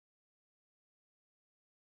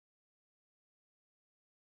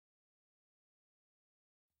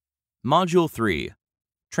Module 3.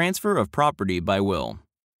 Transfer of property by will.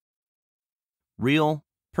 Real,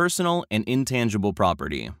 personal, and intangible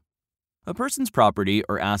property. A person's property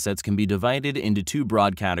or assets can be divided into two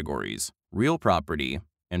broad categories: real property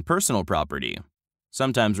and personal property,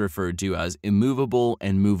 sometimes referred to as immovable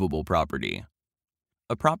and movable property.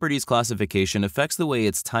 A property's classification affects the way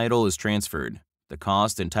its title is transferred, the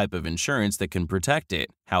cost and type of insurance that can protect it,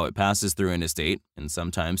 how it passes through an estate, and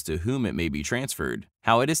sometimes to whom it may be transferred,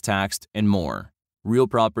 how it is taxed, and more. Real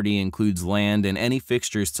property includes land and any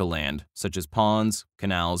fixtures to land, such as ponds,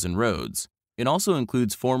 canals, and roads. It also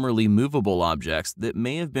includes formerly movable objects that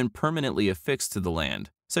may have been permanently affixed to the land,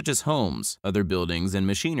 such as homes, other buildings, and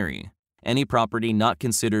machinery. Any property not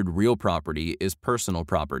considered real property is personal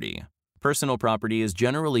property. Personal property is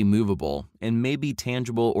generally movable and may be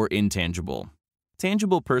tangible or intangible.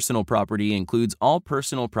 Tangible personal property includes all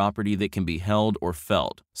personal property that can be held or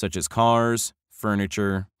felt, such as cars,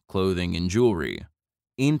 furniture, clothing, and jewelry.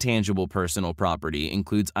 Intangible personal property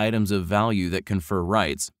includes items of value that confer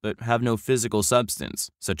rights but have no physical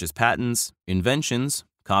substance, such as patents, inventions,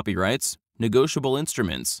 copyrights, negotiable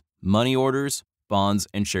instruments, money orders, bonds,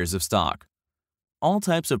 and shares of stock. All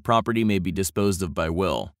types of property may be disposed of by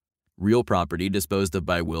will. Real property disposed of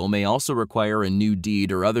by will may also require a new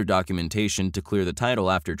deed or other documentation to clear the title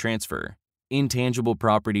after transfer. Intangible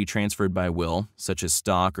property transferred by will, such as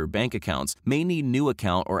stock or bank accounts, may need new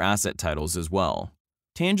account or asset titles as well.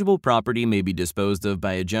 Tangible property may be disposed of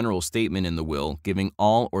by a general statement in the will giving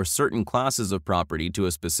all or certain classes of property to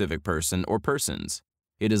a specific person or persons.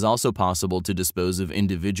 It is also possible to dispose of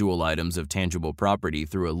individual items of tangible property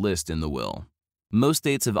through a list in the will. Most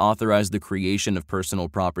states have authorized the creation of personal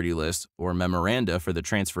property lists or memoranda for the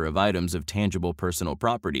transfer of items of tangible personal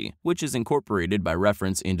property, which is incorporated by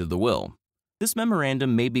reference into the will. This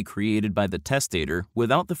memorandum may be created by the testator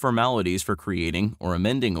without the formalities for creating or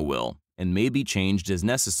amending a will, and may be changed as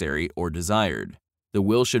necessary or desired. The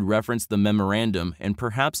will should reference the memorandum and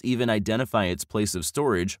perhaps even identify its place of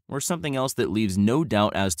storage or something else that leaves no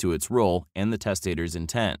doubt as to its role and the testator's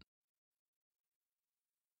intent.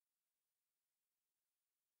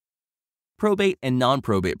 Probate and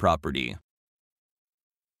non-probate property.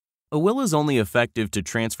 A will is only effective to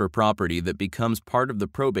transfer property that becomes part of the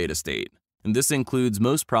probate estate, and this includes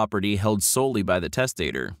most property held solely by the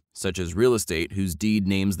testator, such as real estate whose deed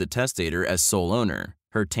names the testator as sole owner,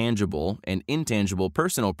 her tangible and intangible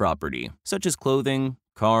personal property, such as clothing,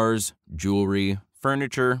 cars, jewelry,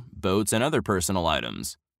 furniture, boats, and other personal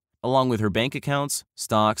items, along with her bank accounts,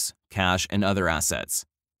 stocks, cash, and other assets.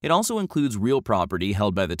 It also includes real property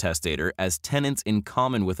held by the testator as tenants in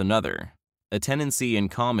common with another. A tenancy in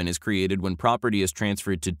common is created when property is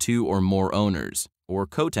transferred to two or more owners, or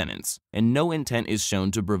co-tenants, and no intent is shown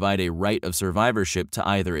to provide a right of survivorship to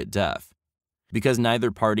either at death. Because neither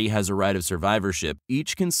party has a right of survivorship,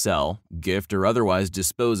 each can sell, gift, or otherwise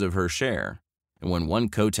dispose of her share. And when one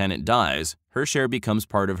co-tenant dies, her share becomes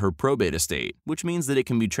part of her probate estate, which means that it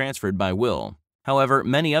can be transferred by will. However,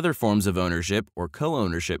 many other forms of ownership or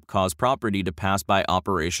co-ownership cause property to pass by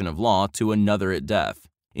operation of law to another at death.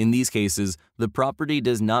 In these cases, the property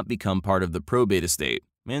does not become part of the probate estate,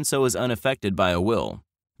 and so is unaffected by a will.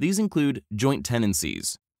 These include joint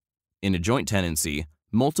tenancies. In a joint tenancy,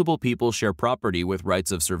 multiple people share property with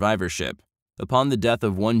rights of survivorship. Upon the death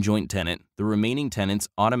of one joint tenant, the remaining tenants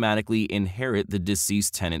automatically inherit the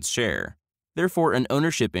deceased tenant's share. Therefore, an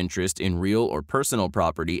ownership interest in real or personal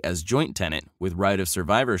property as joint tenant with right of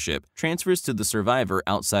survivorship transfers to the survivor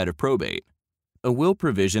outside of probate. A will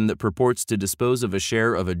provision that purports to dispose of a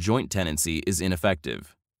share of a joint tenancy is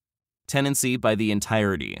ineffective. Tenancy by the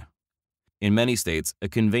entirety. In many states, a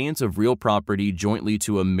conveyance of real property jointly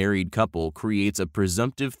to a married couple creates a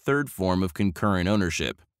presumptive third form of concurrent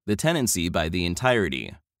ownership, the tenancy by the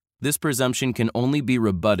entirety. This presumption can only be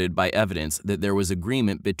rebutted by evidence that there was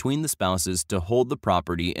agreement between the spouses to hold the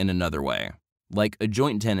property in another way. Like a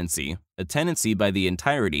joint tenancy, a tenancy by the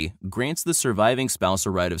entirety grants the surviving spouse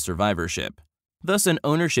a right of survivorship. Thus, an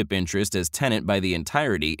ownership interest as tenant by the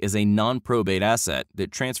entirety is a non-probate asset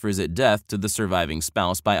that transfers at death to the surviving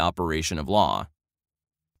spouse by operation of law.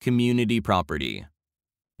 Community property.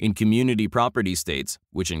 In community property states,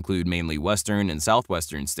 which include mainly Western and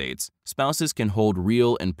Southwestern states, spouses can hold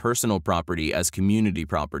real and personal property as community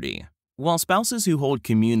property. While spouses who hold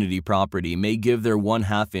community property may give their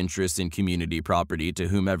 1/2 interest in community property to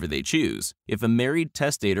whomever they choose, if a married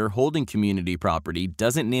testator holding community property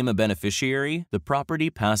doesn't name a beneficiary, the property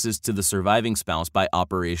passes to the surviving spouse by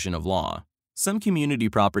operation of law. Some community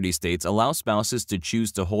property states allow spouses to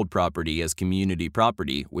choose to hold property as community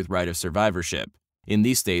property with right of survivorship. In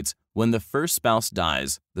these states, When the first spouse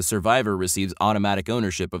dies, the survivor receives automatic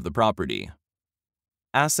ownership of the property.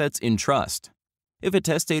 Assets in trust. If a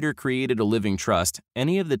testator created a living trust,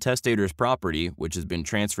 any of the testator's property, which has been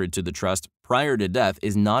transferred to the trust prior to death,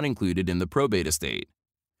 is not included in the probate estate.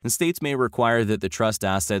 And states may require that the trust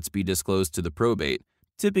assets be disclosed to the probate,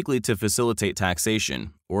 typically to facilitate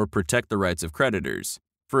taxation or protect the rights of creditors.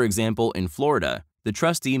 For example, in Florida, the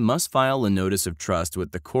trustee must file a notice of trust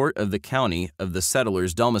with the court of the county of the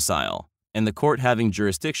settler's domicile and the court having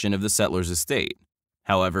jurisdiction of the settler's estate.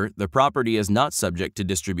 However, the property is not subject to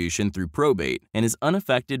distribution through probate and is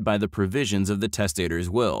unaffected by the provisions of the testator's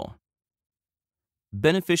will.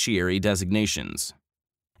 Beneficiary designations.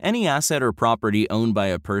 Any asset or property owned by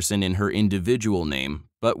a person in her individual name,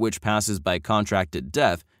 but which passes by contract at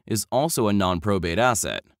death, is also a non-probate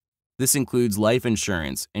asset. This includes life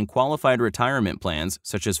insurance and qualified retirement plans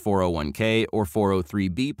such as 401k or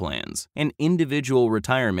 403b plans, and individual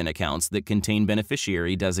retirement accounts that contain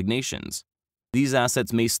beneficiary designations. These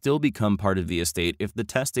assets may still become part of the estate if the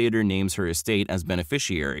testator names her estate as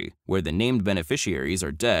beneficiary, where the named beneficiaries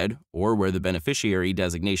are dead or where the beneficiary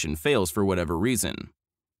designation fails for whatever reason.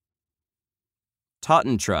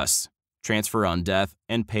 Taunton trusts, transfer on death,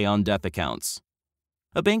 and pay on death accounts.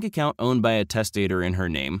 A bank account owned by a testator in her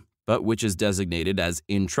name, but which is designated as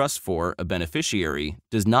in trust for a beneficiary,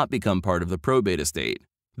 does not become part of the probate estate.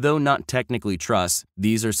 Though not technically trusts,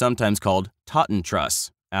 these are sometimes called Taunton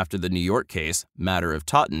trusts, after the New York case, Matter of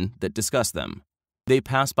Taunton, that discussed them. They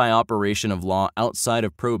pass by operation of law outside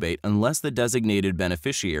of probate unless the designated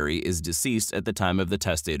beneficiary is deceased at the time of the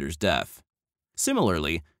testator's death.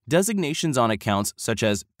 Similarly, designations on accounts such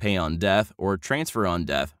as pay on death or transfer on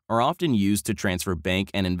death are often used to transfer bank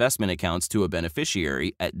and investment accounts to a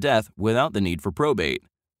beneficiary at death without the need for probate.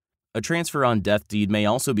 A transfer on death deed may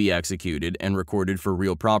also be executed and recorded for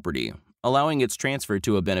real property, allowing its transfer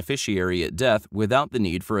to a beneficiary at death without the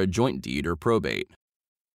need for a joint deed or probate.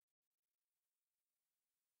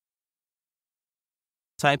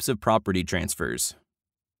 Types of property transfers.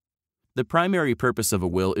 The primary purpose of a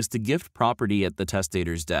will is to gift property at the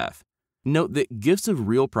testator's death. Note that gifts of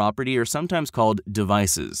real property are sometimes called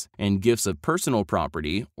devices, and gifts of personal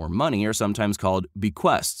property or money are sometimes called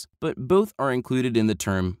bequests, but both are included in the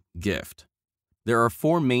term gift. There are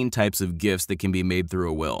four main types of gifts that can be made through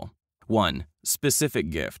a will. 1. Specific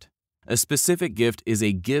gift. A specific gift is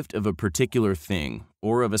a gift of a particular thing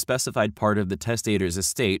or of a specified part of the testator's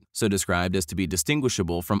estate, so described as to be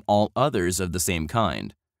distinguishable from all others of the same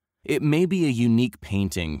kind. It may be a unique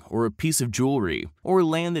painting or a piece of jewelry or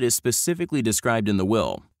land that is specifically described in the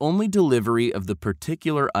will. Only delivery of the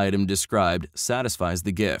particular item described satisfies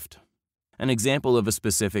the gift. An example of a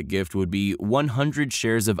specific gift would be 100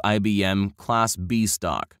 shares of IBM Class B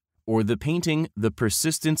stock, or the painting The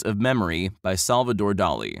Persistence of Memory by Salvador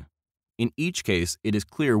Dali. In each case, it is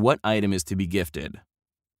clear what item is to be gifted.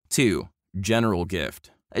 2. General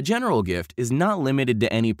gift. A general gift is not limited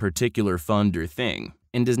to any particular fund or thing,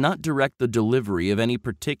 and does not direct the delivery of any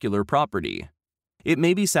particular property. It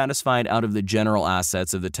may be satisfied out of the general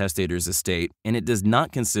assets of the testator's estate, and it does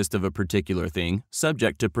not consist of a particular thing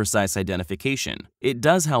subject to precise identification. It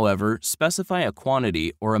does, however, specify a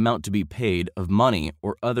quantity or amount to be paid of money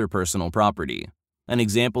or other personal property. An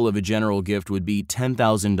example of a general gift would be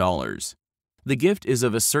 $10,000. The gift is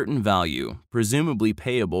of a certain value, presumably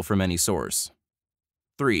payable from any source.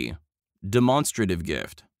 3. Demonstrative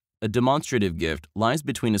gift. A demonstrative gift lies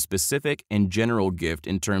between a specific and general gift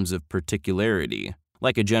in terms of particularity.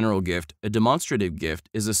 Like a general gift, a demonstrative gift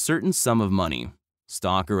is a certain sum of money,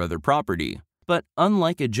 stock or other property, but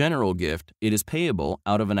unlike a general gift, it is payable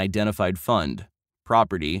out of an identified fund,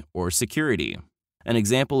 property, or security. An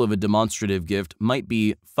example of a demonstrative gift might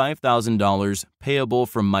be $5,000 payable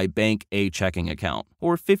from my Bank A checking account,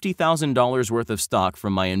 or $50,000 worth of stock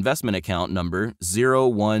from my investment account number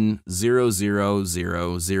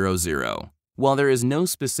 0100000. While there is no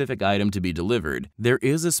specific item to be delivered, there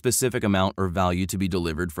is a specific amount or value to be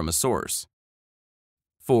delivered from a source.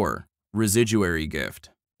 4. Residuary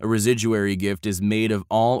gift. A residuary gift is made of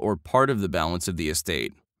all or part of the balance of the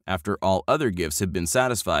estate, after all other gifts have been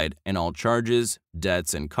satisfied and all charges,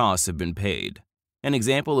 debts, and costs have been paid. An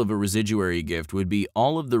example of a residuary gift would be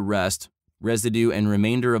all of the rest, residue, and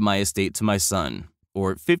remainder of my estate to my son,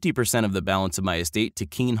 or 50% of the balance of my estate to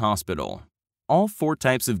Keene Hospital. All four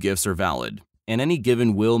types of gifts are valid, and any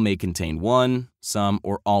given will may contain one, some,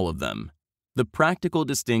 or all of them. The practical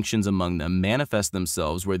distinctions among them manifest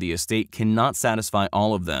themselves where the estate cannot satisfy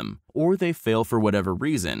all of them, or they fail for whatever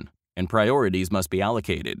reason, and priorities must be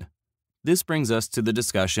allocated. This brings us to the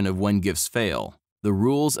discussion of when gifts fail, the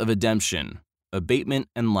rules of redemption, abatement,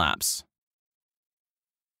 and lapse.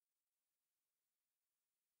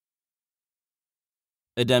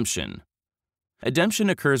 Ademption. Ademption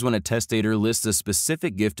occurs when a testator lists a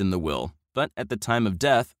specific gift in the will, but at the time of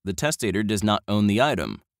death, the testator does not own the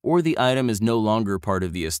item, or the item is no longer part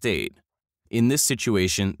of the estate. In this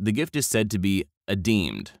situation, the gift is said to be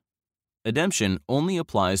adeemed. Ademption only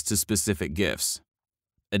applies to specific gifts.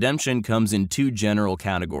 Ademption comes in two general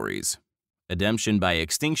categories: ademption by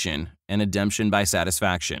extinction and ademption by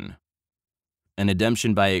satisfaction. An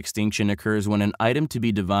ademption by extinction occurs when an item to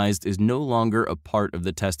be devised is no longer a part of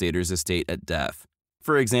the testator's estate at death.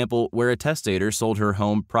 For example, where a testator sold her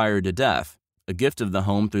home prior to death, a gift of the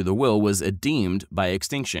home through the will was adeemed by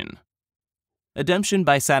extinction. Ademption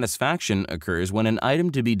by satisfaction occurs when an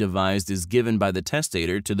item to be devised is given by the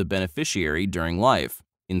testator to the beneficiary during life,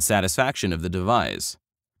 in satisfaction of the devise.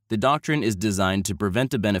 The doctrine is designed to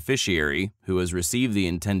prevent a beneficiary, who has received the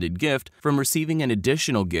intended gift, from receiving an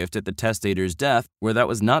additional gift at the testator's death where that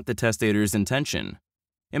was not the testator's intention.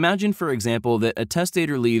 Imagine, for example, that a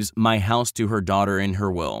testator leaves "my house" to her daughter in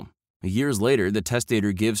her will. Years later, the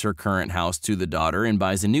testator gives her current house to the daughter and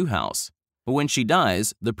buys a new house. But when she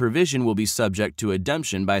dies, the provision will be subject to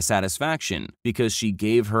ademption by satisfaction because she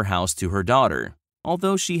gave her house to her daughter.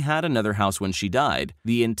 Although she had another house when she died,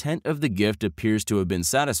 the intent of the gift appears to have been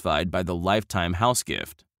satisfied by the lifetime house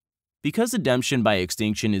gift. Because ademption by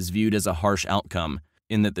extinction is viewed as a harsh outcome,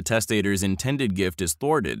 in that the testator's intended gift is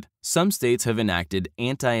thwarted, some states have enacted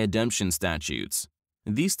anti-ademption statutes.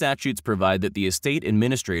 These statutes provide that the estate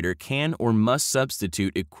administrator can or must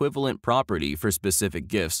substitute equivalent property for specific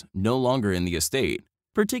gifts no longer in the estate,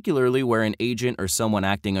 particularly where an agent or someone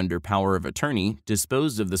acting under power of attorney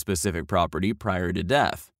disposed of the specific property prior to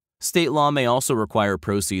death. State law may also require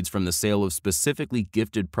proceeds from the sale of specifically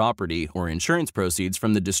gifted property or insurance proceeds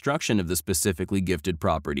from the destruction of the specifically gifted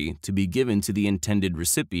property to be given to the intended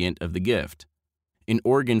recipient of the gift. In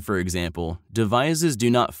Oregon, for example, devises do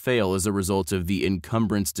not fail as a result of the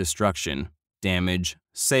encumbrance destruction, damage,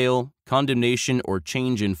 sale, condemnation, or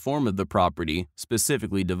change in form of the property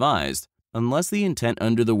specifically devised, unless the intent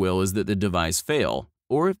under the will is that the devise fail,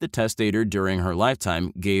 or if the testator during her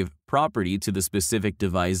lifetime gave property to the specific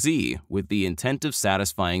devisee with the intent of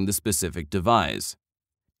satisfying the specific devise.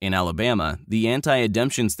 In Alabama, the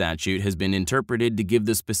anti-ademption statute has been interpreted to give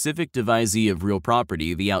the specific devisee of real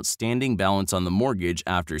property the outstanding balance on the mortgage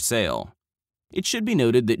after sale. It should be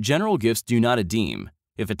noted that general gifts do not adeem.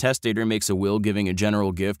 If a testator makes a will giving a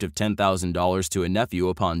general gift of $10,000 to a nephew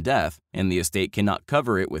upon death, and the estate cannot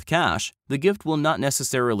cover it with cash, the gift will not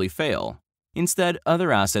necessarily fail. Instead,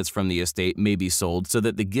 other assets from the estate may be sold so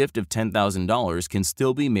that the gift of $10,000 can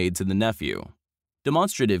still be made to the nephew.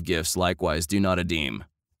 Demonstrative gifts likewise do not adeem.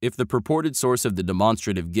 If the purported source of the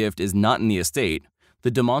demonstrative gift is not in the estate,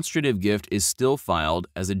 the demonstrative gift is still filed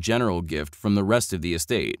as a general gift from the rest of the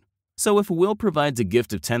estate. So if a will provides a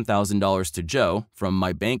gift of $10,000 to Joe from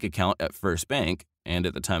my bank account at First Bank, and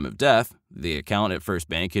at the time of death, the account at First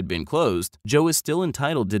Bank had been closed, Joe is still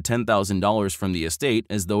entitled to $10,000 from the estate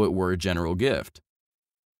as though it were a general gift.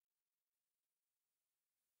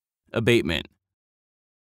 Abatement.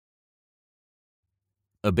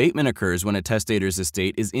 Abatement occurs when a testator's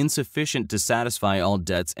estate is insufficient to satisfy all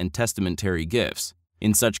debts and testamentary gifts.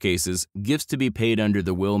 In such cases, gifts to be paid under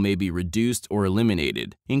the will may be reduced or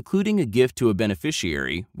eliminated, including a gift to a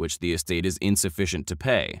beneficiary, which the estate is insufficient to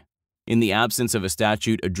pay. In the absence of a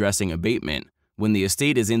statute addressing abatement, when the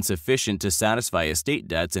estate is insufficient to satisfy estate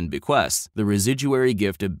debts and bequests, the residuary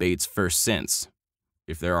gift abates first since.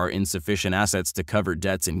 If there are insufficient assets to cover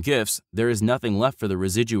debts and gifts, there is nothing left for the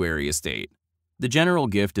residuary estate. The general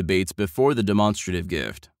gift abates before the demonstrative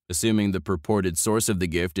gift, assuming the purported source of the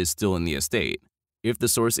gift is still in the estate. If the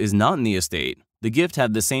source is not in the estate, the gift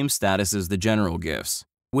had the same status as the general gifts.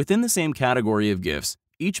 Within the same category of gifts,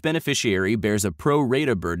 each beneficiary bears a pro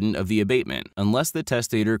rata burden of the abatement unless the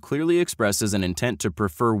testator clearly expresses an intent to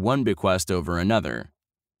prefer one bequest over another.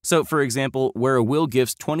 So, for example, where a will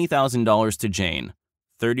gives $20,000 to Jane,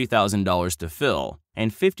 $30,000 to Phil,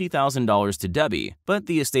 and $50,000 to Debbie, but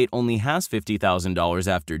the estate only has $50,000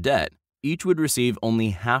 after debt, each would receive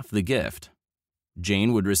only half the gift.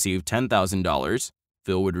 Jane would receive $10,000,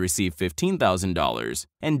 Phil would receive $15,000,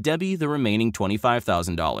 and Debbie the remaining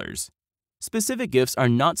 $25,000. Specific gifts are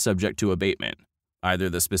not subject to abatement. Either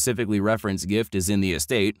the specifically referenced gift is in the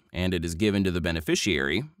estate and it is given to the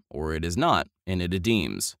beneficiary, or it is not and it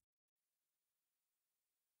adeems.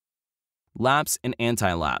 Lapse and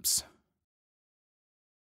anti-lapse.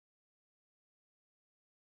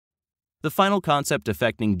 The final concept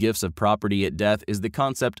affecting gifts of property at death is the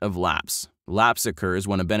concept of lapse. Lapse occurs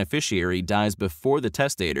when a beneficiary dies before the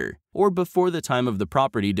testator or before the time of the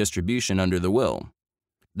property distribution under the will.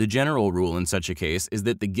 The general rule in such a case is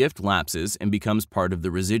that the gift lapses and becomes part of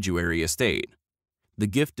the residuary estate. The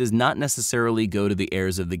gift does not necessarily go to the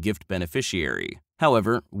heirs of the gift beneficiary.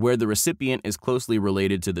 However, where the recipient is closely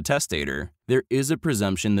related to the testator, there is a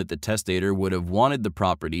presumption that the testator would have wanted the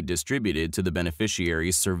property distributed to the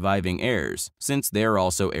beneficiary's surviving heirs, since they are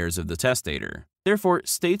also heirs of the testator. Therefore,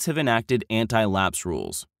 states have enacted anti-lapse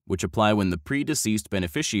rules, which apply when the predeceased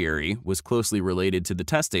beneficiary was closely related to the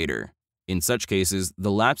testator. In such cases,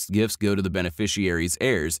 the lapsed gifts go to the beneficiary's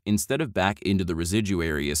heirs instead of back into the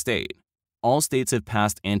residuary estate. All states have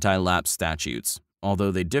passed anti-lapse statutes,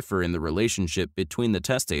 although they differ in the relationship between the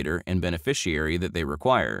testator and beneficiary that they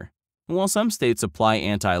require. While some states apply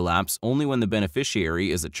anti-lapse only when the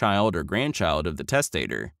beneficiary is a child or grandchild of the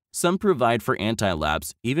testator, some provide for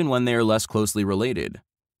anti-lapse even when they are less closely related.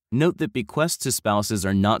 Note that bequests to spouses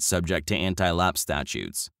are not subject to anti-lapse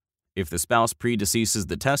statutes. If the spouse predeceases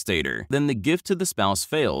the testator, then the gift to the spouse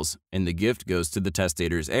fails, and the gift goes to the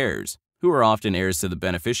testator's heirs, who are often heirs to the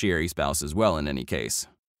beneficiary spouse as well in any case.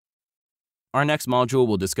 Our next module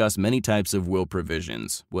will discuss many types of will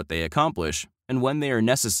provisions, what they accomplish, and when they are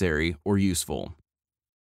necessary or useful.